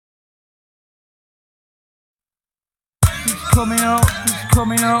coming out, he's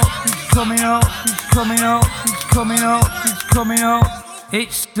coming out, he's coming out, he's coming out, he's coming out, he's coming out.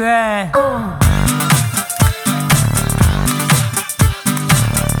 It's there.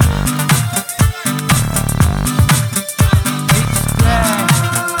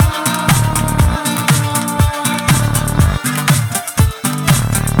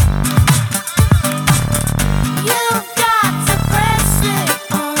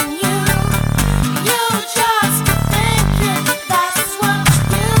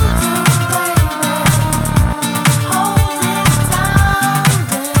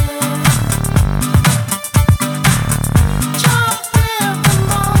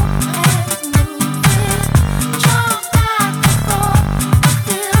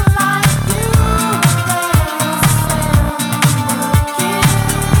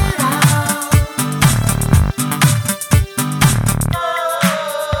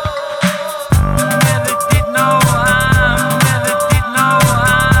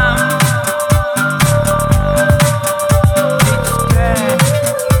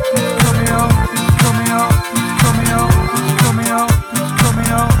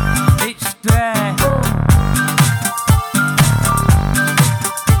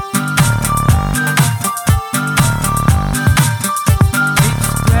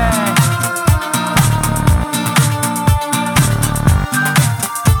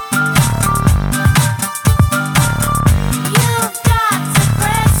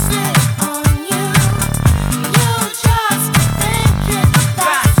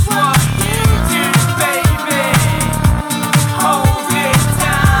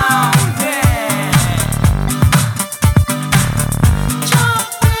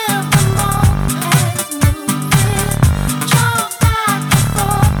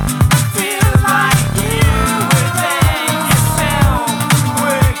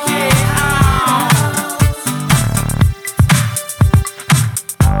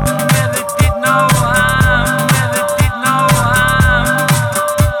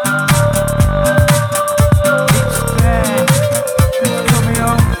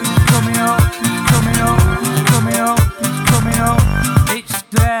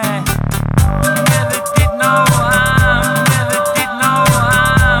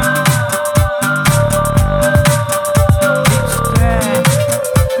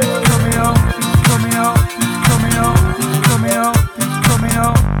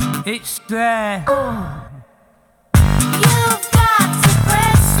 It's there. You've got to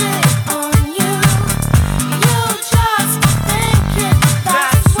press it on you. You just think it.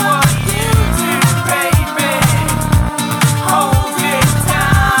 That's what you do, baby. Hold it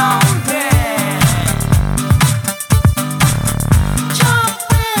down there. Jump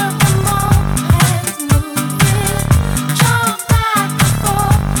with the moment, move it. Jump back and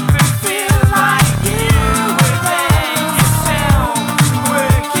forth and feel like you were there yourself.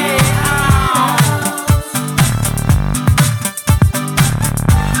 Work it out.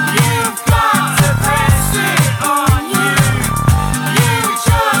 You've got to press it on you. You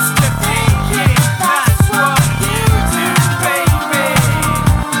just think it. That's what you do, baby.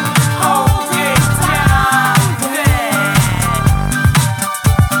 Hold it down there.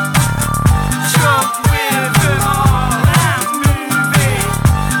 Jump with them all and move it.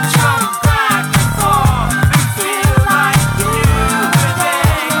 Jump back and forth and feel like you were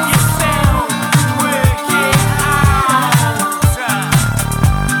there yourself. Work it out.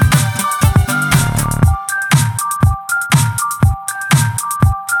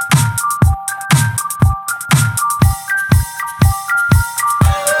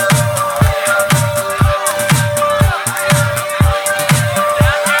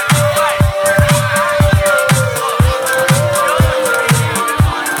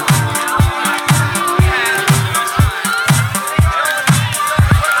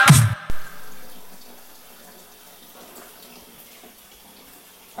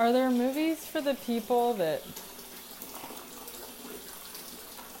 Are there movies for the people that...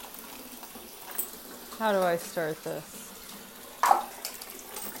 How do I start this?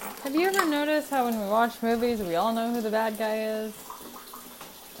 Have you ever noticed how when we watch movies, we all know who the bad guy is?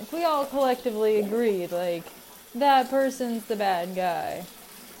 Like, we all collectively agreed, like, that person's the bad guy.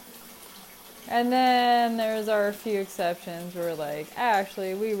 And then there's our few exceptions where we're like,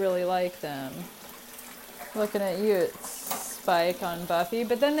 actually, we really like them. Looking at you, it's Spike on Buffy,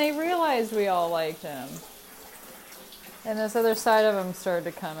 but then they realized we all liked him. And this other side of him started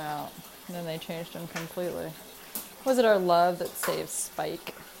to come out. And then they changed him completely. Was it our love that saved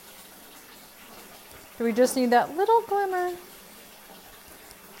Spike? Do we just need that little glimmer?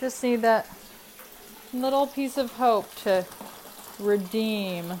 Just need that little piece of hope to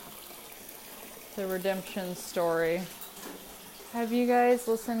redeem the redemption story. Have you guys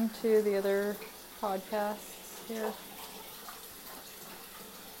listened to the other podcasts here?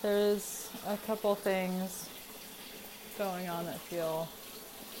 There's a couple things going on that feel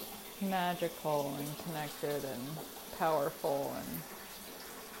magical and connected and powerful,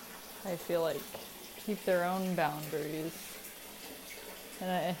 and I feel like keep their own boundaries.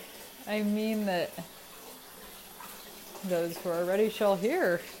 And I mean that those who are ready shall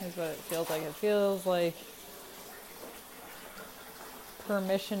hear is what it feels like. It feels like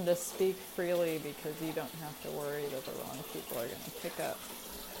permission to speak freely because you don't have to worry that the wrong people are going to pick up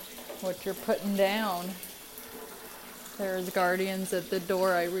what you're putting down. There's guardians at the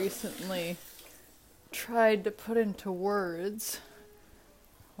door. I recently tried to put into words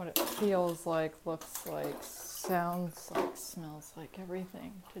what it feels like, looks like, sounds like, smells like,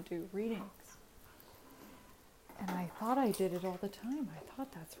 everything to do readings. And I thought I did it all the time. I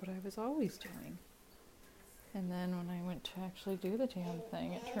thought that's what I was always doing. And then when I went to actually do the damn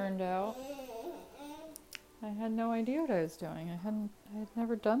thing, it turned out I had no idea what I was doing. I had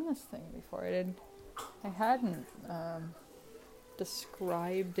never done this thing before. I hadn't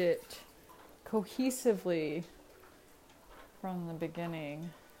described it cohesively from the beginning.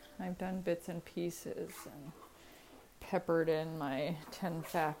 I've done bits and pieces and peppered in my 10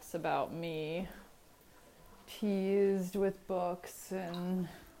 facts about me, teased with books, and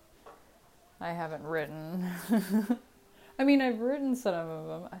I haven't written. I mean, I've written some of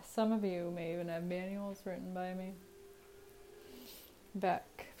them. Some of you may even have manuals written by me.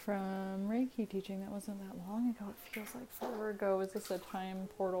 Back from Reiki teaching, that wasn't that long ago. It feels like forever ago. Is this a time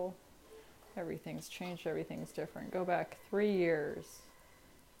portal? Everything's changed. Everything's different. Go back 3 years.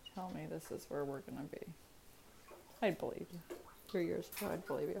 Tell me this is where we're going to be. I'd believe you. 3 years ago, I'd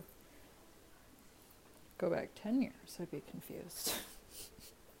believe you. Go back 10 years, I'd be confused.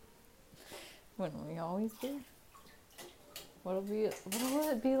 Wouldn't we always be? What will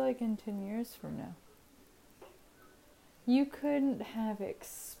it be like in 10 years from now? You couldn't have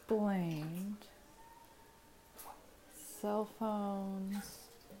explained cell phones,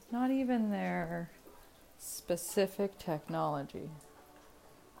 not even their specific technology,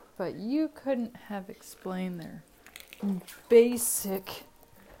 but you couldn't have explained their basic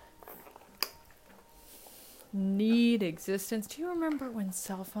need existence. Do you remember when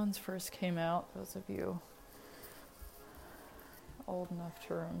cell phones first came out? Those of you old enough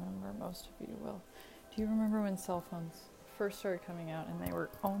to remember, most of you will. Do you remember when cell phones first started coming out and they were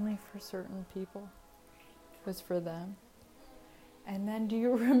only for certain people? It was for them. And then do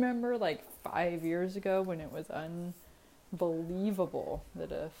you remember like 5 years ago when it was unbelievable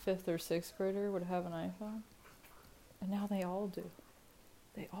that a 5th or 6th grader would have an iPhone? And now they all do.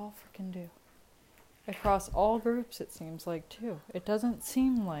 They all freaking do. Across all groups, it seems like, too. It doesn't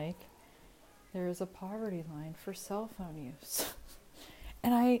seem like there is a poverty line for cell phone use.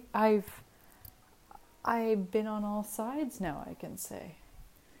 And I've been on all sides now, I can say.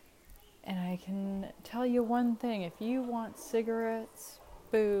 And I can tell you one thing. If you want cigarettes,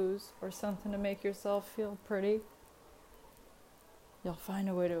 booze, or something to make yourself feel pretty, you'll find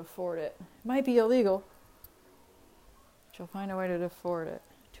a way to afford it. It might be illegal, but you'll find a way to afford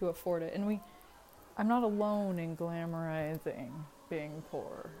it. And I'm not alone in glamorizing being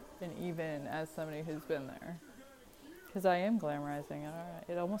poor, and even as somebody who's been there. Because I am glamorizing it.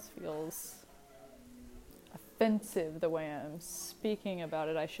 It almost feels offensive the way I'm speaking about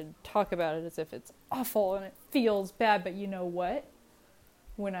it. I should talk about it as if it's awful and it feels bad, but you know what?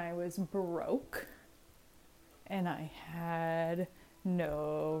 When I was broke and I had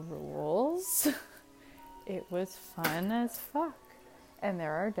no rules, it was fun as fuck. And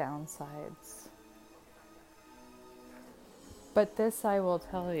there are downsides. But this I will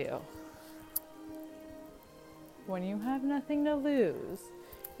tell you. When you have nothing to lose,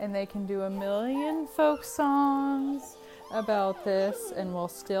 and they can do a million folk songs about this, and we'll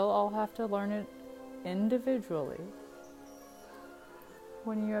still all have to learn it individually.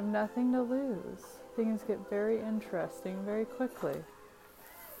 When you have nothing to lose, things get very interesting very quickly.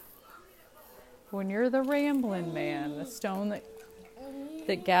 When you're the rambling man, the stone that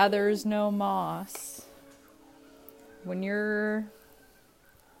gathers no moss, when you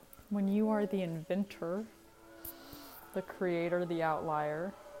are the inventor, the creator, the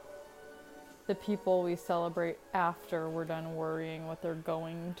outlier, the people we celebrate after we're done worrying what they're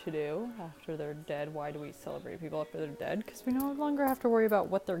going to do after they're dead. Why do we celebrate people after they're dead? Because we no longer have to worry about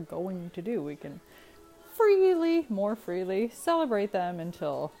what they're going to do. We can more freely celebrate them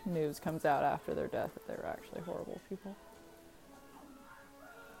until news comes out after their death that they're actually horrible people.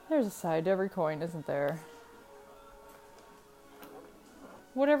 There's a side to every coin, isn't there?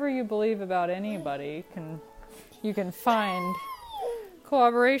 Whatever you believe about anybody, you can find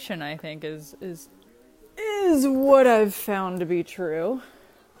cooperation, I think, is what I've found to be true.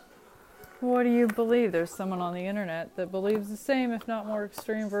 What do you believe? There's someone on the internet that believes the same, if not more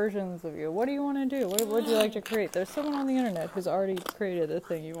extreme versions of you. What do you want to do? What would you like to create? There's someone on the internet who's already created the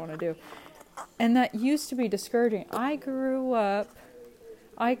thing you want to do. And that used to be discouraging. I grew up,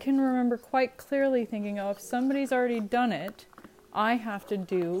 I can remember quite clearly thinking, oh, if somebody's already done it, I have to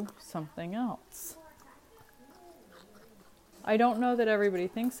do something else. I don't know that everybody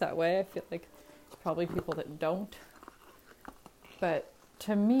thinks that way. I feel like there's probably people that don't. But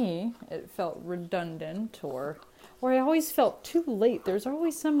to me, it felt redundant, or I always felt too late. There's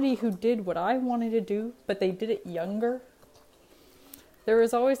always somebody who did what I wanted to do, but they did it younger. There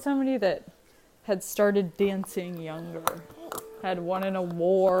was always somebody that had started dancing younger, had won an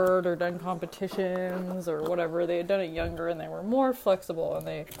award or done competitions or whatever. They had done it younger and they were more flexible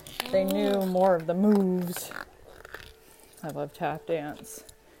and they knew more of the moves. I love tap dance.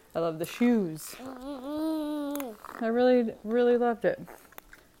 I love the shoes. I really, really loved it.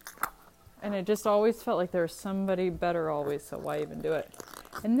 And it just always felt like there was somebody better always, so why even do it?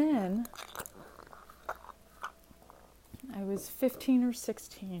 And then I was 15 or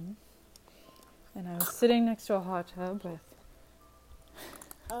 16, and I was sitting next to a hot tub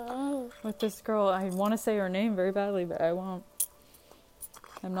with this girl. I want to say her name very badly, but I won't.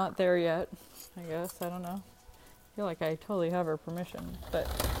 I'm not there yet, I guess. I don't know. I feel like I totally have her permission, but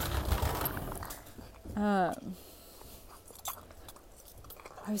I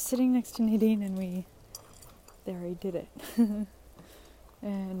was sitting next to Nadine, and I did it.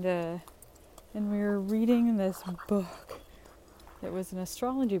 and we were reading this book. It was an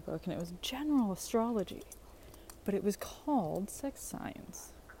astrology book, and it was general astrology, but it was called Sex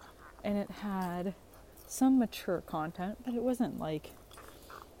Signs, and it had some mature content, but it wasn't like,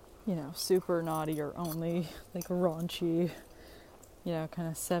 super naughty or only like raunchy, kind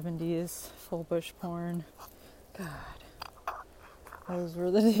of 70s full bush porn. God, those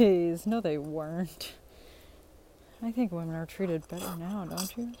were the days. No, they weren't. I think women are treated better now,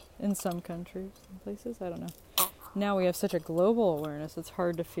 don't you? In some countries and places, I don't know. Now we have such a global awareness, it's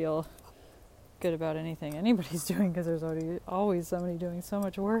hard to feel good about anything anybody's doing because there's always somebody doing so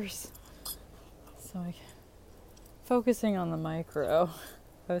much worse. So focusing on the micro,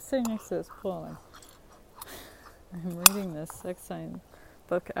 I was sitting next to this pool and I'm reading this sex sign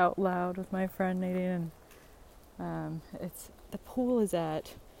book out loud with my friend Nadine, and the pool is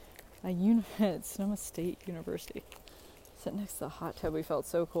at at Sonoma State University. Sitting next to the hot tub, we felt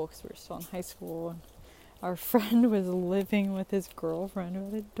so cool because we were still in high school, and our friend was living with his girlfriend who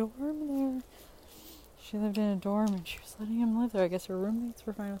had a dorm there. She lived in a dorm and she was letting him live there. I guess her roommates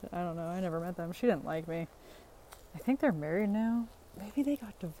were fine with it. I don't know. I never met them. She didn't like me. I think they're married now. Maybe they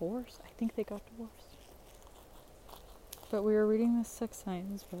got divorced. I think they got divorced. But we were reading this sex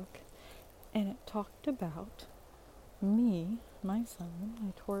science book, and it talked about me, my sun,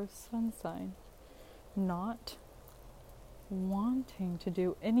 my Taurus sun sign, not wanting to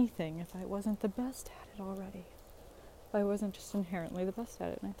do anything if I wasn't the best at it already. If I wasn't just inherently the best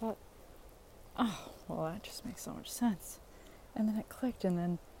at it. And I thought, oh, well, that just makes so much sense. And then it clicked, and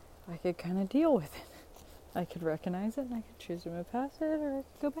then I could kind of deal with it. I could recognize it, and I could choose to move past it, or I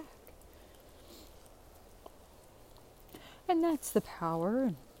could go back. And that's the power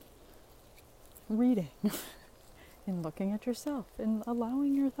in reading and looking at yourself and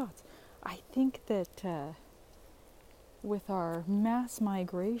allowing your thoughts. I think that with our mass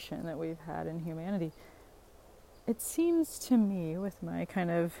migration that we've had in humanity, it seems to me, with my kind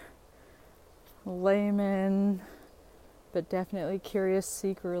of layman but definitely curious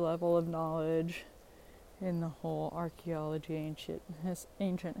seeker level of knowledge in the whole archaeology,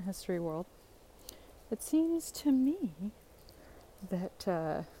 ancient history world, it seems to me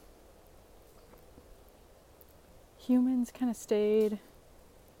that humans kind of stayed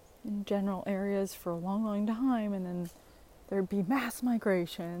in general areas for a long, long time, and then there'd be mass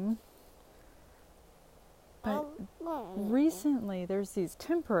migration. But recently, there's these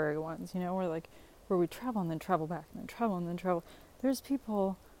temporary ones, where we travel and then travel back, and then travel and then travel.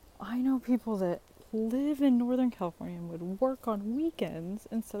 I know people that live in Northern California and would work on weekends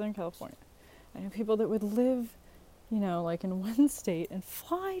in Southern California. I know people that would live, in one state and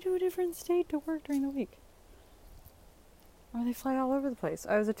fly to a different state to work during the week. Or they fly all over the place.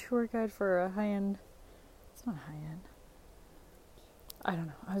 I was a tour guide for a high-end... It's not high-end. I don't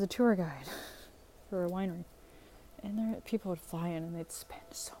know. I was a tour guide for a winery. And people would fly in and they'd spend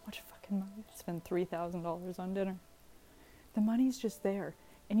so much fucking money. They'd spend $3,000 on dinner. The money's just there.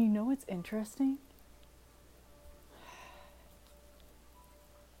 And you know what's interesting?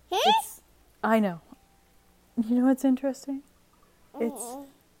 I know. You know what's interesting?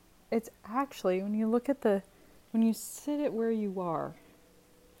 It's actually, when you look at when you sit it where you are.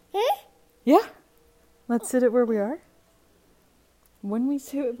 Yeah, let's sit it where we are. When we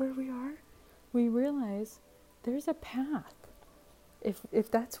sit it where we are, we realize there's a path.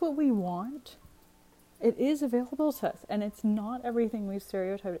 If that's what we want, it is available to us, and it's not everything we've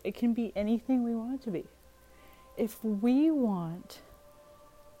stereotyped. It can be anything we want it to be. If we want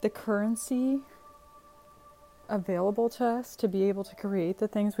the currency available to us to be able to create the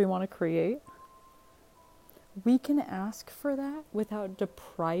things we want to create, we can ask for that without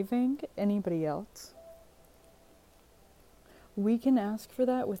depriving anybody else. We can ask for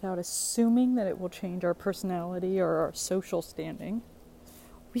that without assuming that it will change our personality or our social standing.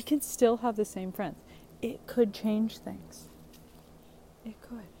 We can still have the same friends. It could change things. It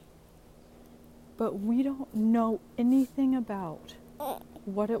could. But we don't know anything about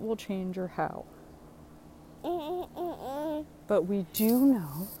what it will change or how. But we do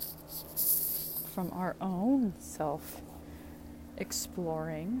know from our own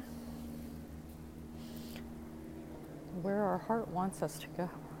self-exploring where our heart wants us to go.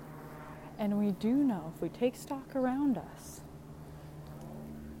 And we do know, if we take stock around us,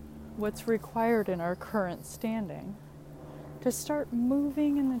 what's required in our current standing to start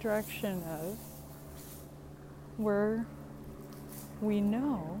moving in the direction of where we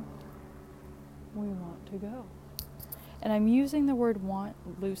know we want to go. And I'm using the word want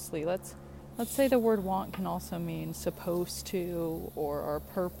loosely. Let's say the word want can also mean supposed to, or our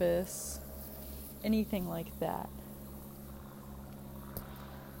purpose, anything like that.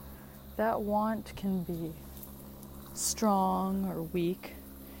 That want can be strong or weak,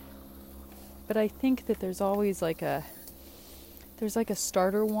 but I think that there's always like a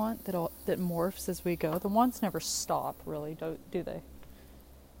starter want that morphs as we go. The wants never stop, really, do they?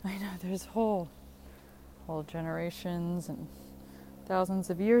 I know there's whole generations and thousands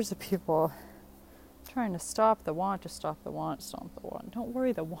of years of people trying to stop the want, stop the want. Don't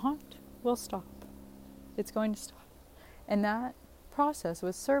worry, the want will stop. It's going to stop. And that process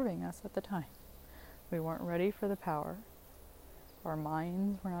was serving us at the time. We weren't ready for the power. Our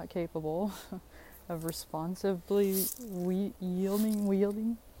minds were not capable of responsibly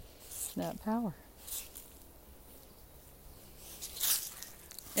wielding that power.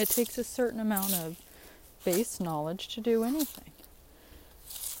 It takes a certain amount of base knowledge to do anything.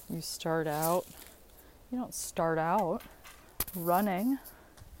 You don't start out running.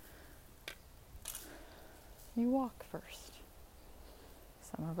 You walk first.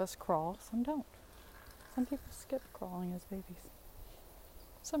 Some of us crawl, some don't. Some people skip crawling as babies.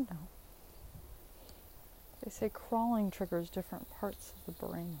 Some don't. They say crawling triggers different parts of the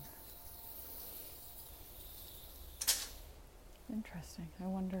brain. Interesting. I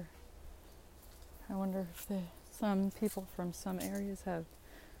wonder if some people from some areas have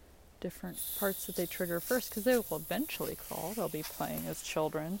different parts that they trigger first, because they will eventually crawl. They'll be playing as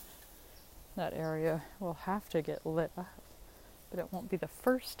children. That area will have to get lit up, but it won't be the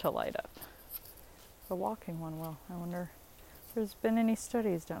first to light up. The walking one will. I wonder if there's been any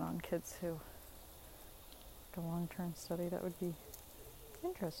studies done on kids who, like a long-term study. That would be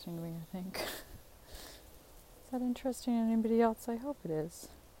interesting to me, I think. Is that interesting to anybody else? I hope it is.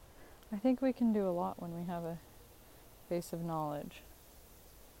 I think we can do a lot when we have a base of knowledge.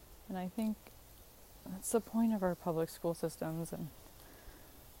 And I think that's the point of our public school systems, and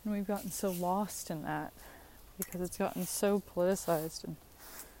we've gotten so lost in that because it's gotten so politicized. And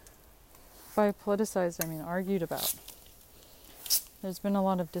by politicized, I mean argued about. There's been a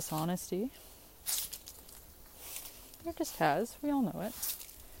lot of dishonesty. There just has. We all know it.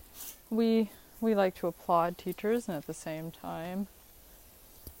 We like to applaud teachers, and at the same time,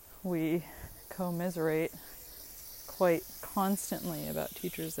 we commiserate quite constantly about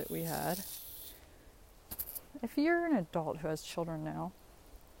teachers that we had. If you're an adult who has children now,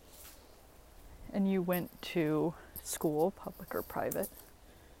 and you went to school, public or private,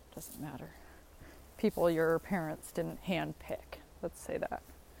 doesn't matter. People your parents didn't handpick, let's say that.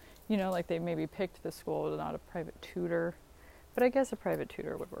 You know, like they maybe picked the school, not a private tutor, but I guess a private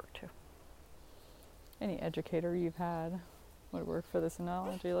tutor would work too. Any educator you've had would work for this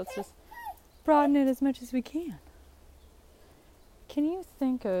analogy. Let's just broaden it as much as we can. Can you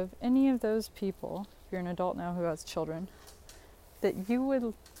think of any of those people, if you're an adult now who has children, that you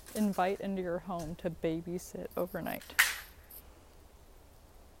would invite into your home to babysit overnight?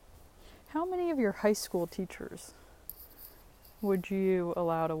 How many of your high school teachers would you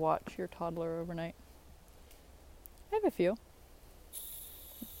allow to watch your toddler overnight? I have a few.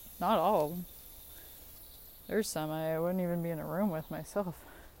 Not all of them. There's some I wouldn't even be in a room with myself.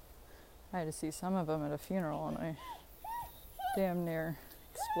 I had to see some of them at a funeral, and damn near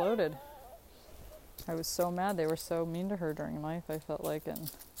exploded. I was so mad. They were so mean to her during life, I felt like,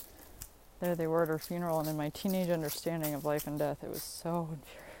 and there they were at her funeral, and in my teenage understanding of life and death, it was so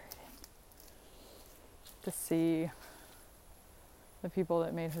infuriating to see the people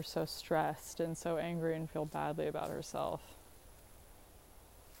that made her so stressed and so angry and feel badly about herself.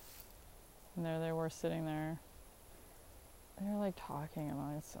 And there they were sitting there. They were like talking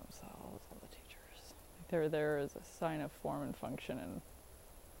amongst themselves, all the teachers. Like they were there as a sign of form and function, and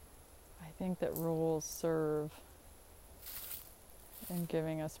I think that rules serve in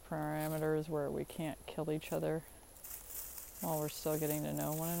giving us parameters where we can't kill each other while we're still getting to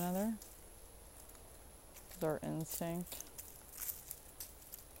know one another. It's our instinct.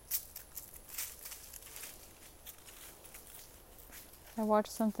 I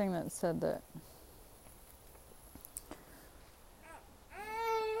watched something that said that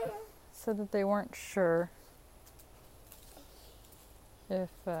they weren't sure if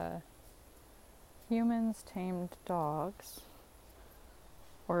humans tamed dogs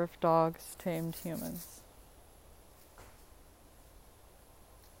or if dogs tamed humans.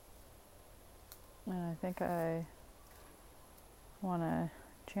 And I think I want to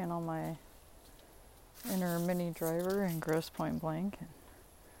channel my inner Mini Driver and Gross Point Blank and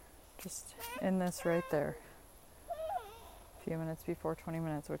just end this right there. A few minutes before 20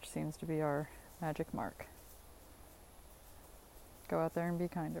 minutes, which seems to be our magic mark. Go out there and be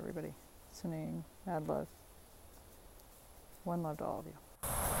kind, everybody. Sending mad love. One love to all of you.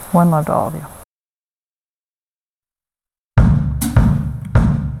 One love to all of you.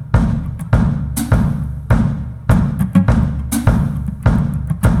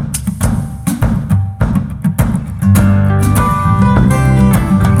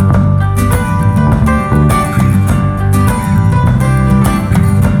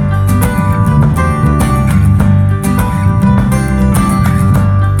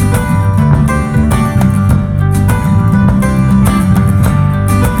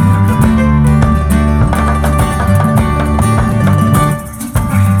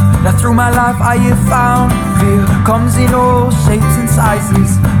 My life I have found fear comes in all shapes and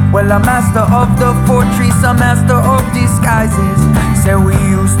sizes. Well, a master of the fortress, a master of disguises. Said we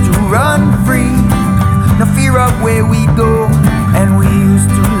used to run free, no fear of where we go. And we used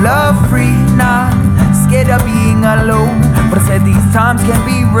to love free, not scared of being alone. But I said these times can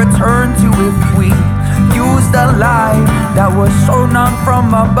be returned to if we use the light that was shown on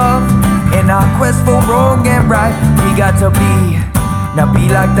from above. In our quest for wrong and right, we got to be. Now be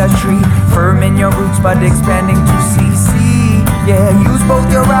like that tree, firm in your roots but expanding to see. Yeah, use both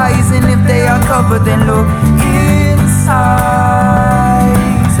your eyes, and if they are covered then look inside.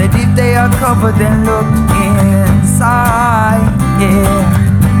 Said if they are covered then look inside. Yeah,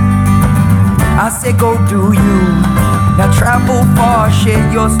 I said go do you. Now travel far, share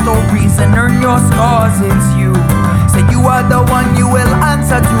your stories and earn your scars. It's you. Say you are the one you will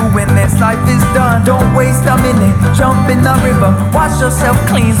answer to when this life is done. Don't waste a minute, jump in the river. Wash yourself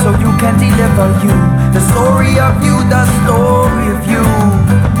clean so you can deliver you. The story of you, the story of you.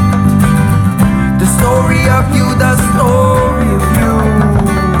 The story of you, the story of you.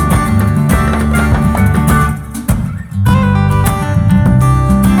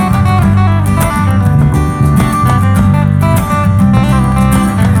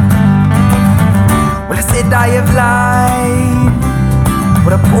 I have lied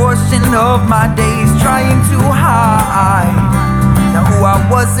with a portion of my days trying to hide now who I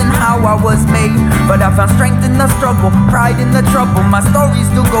was and how I was made. But I found strength in the struggle, pride in the trouble. My story's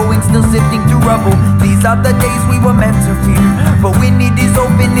still going, still sifting through rubble. These are the days we were meant to fear, but when it is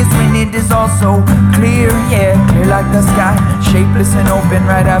open is when it is also clear. Yeah, clear like the sky, shapeless and open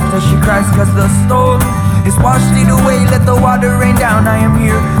right after she cries. Cause the storm is washed it away, let the water rain down. I am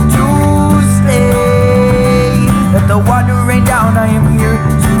here to stay. Let the water rain down, I am here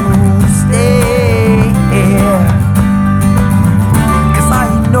to stay. Cause I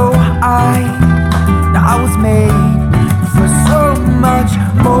know now I was made for so much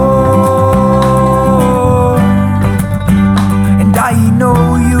more. And I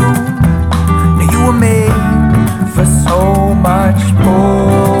know now you were made for so much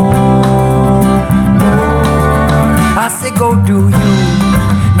more. I say go do you.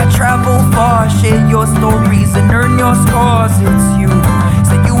 Now travel far, share your stories and earn your scars. It's you.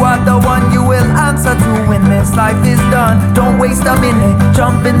 So you are the one you will answer to when this life is done. Don't waste a minute,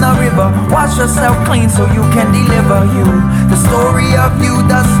 jump in the river. Wash yourself clean so you can deliver you. The story of you,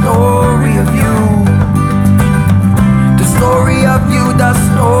 the story of you. The story of you, the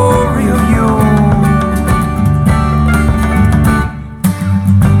story of you.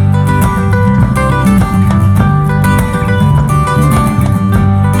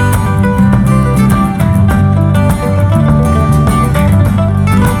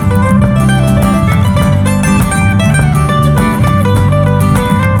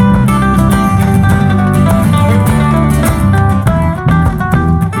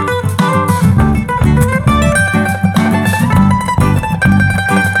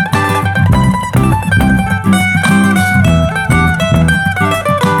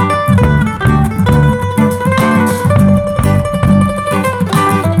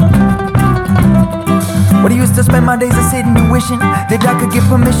 my days of sitting and wishing that I could get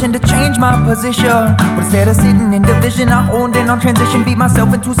permission to change my position. But instead of sitting in division, I honed in on transition, beat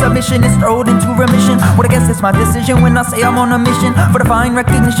myself into submission and strolled into remission. Well, I guess it's my decision when I say I'm on a mission for divine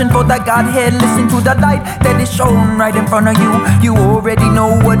recognition, for that Godhead. Listen to the light that is shown right in front of you. You already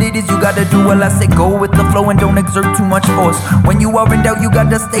know what it is you gotta do. Well, I say go with the flow and don't exert too much force. When you are in doubt, you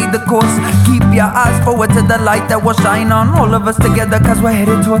gotta stay the course. Keep your eyes forward to the light that will shine on all of us together, cause we're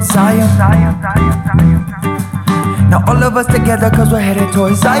headed towards Zion. Now all of us together, cause we're headed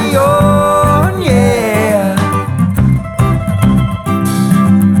towards Zion, yeah.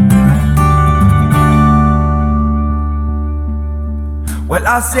 Well,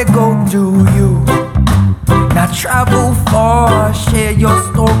 I said go do you. Now travel far, share your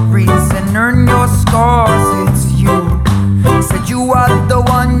stories and earn your scars. It's you. Said you are the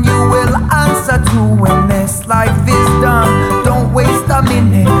one you will answer to when this life is done. Don't waste a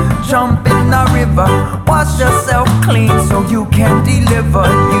minute, jump in the river, wash yourself clean so you can deliver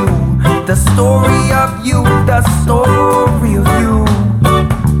you. The story of you, the story of you.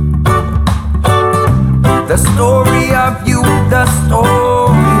 The story of you, the story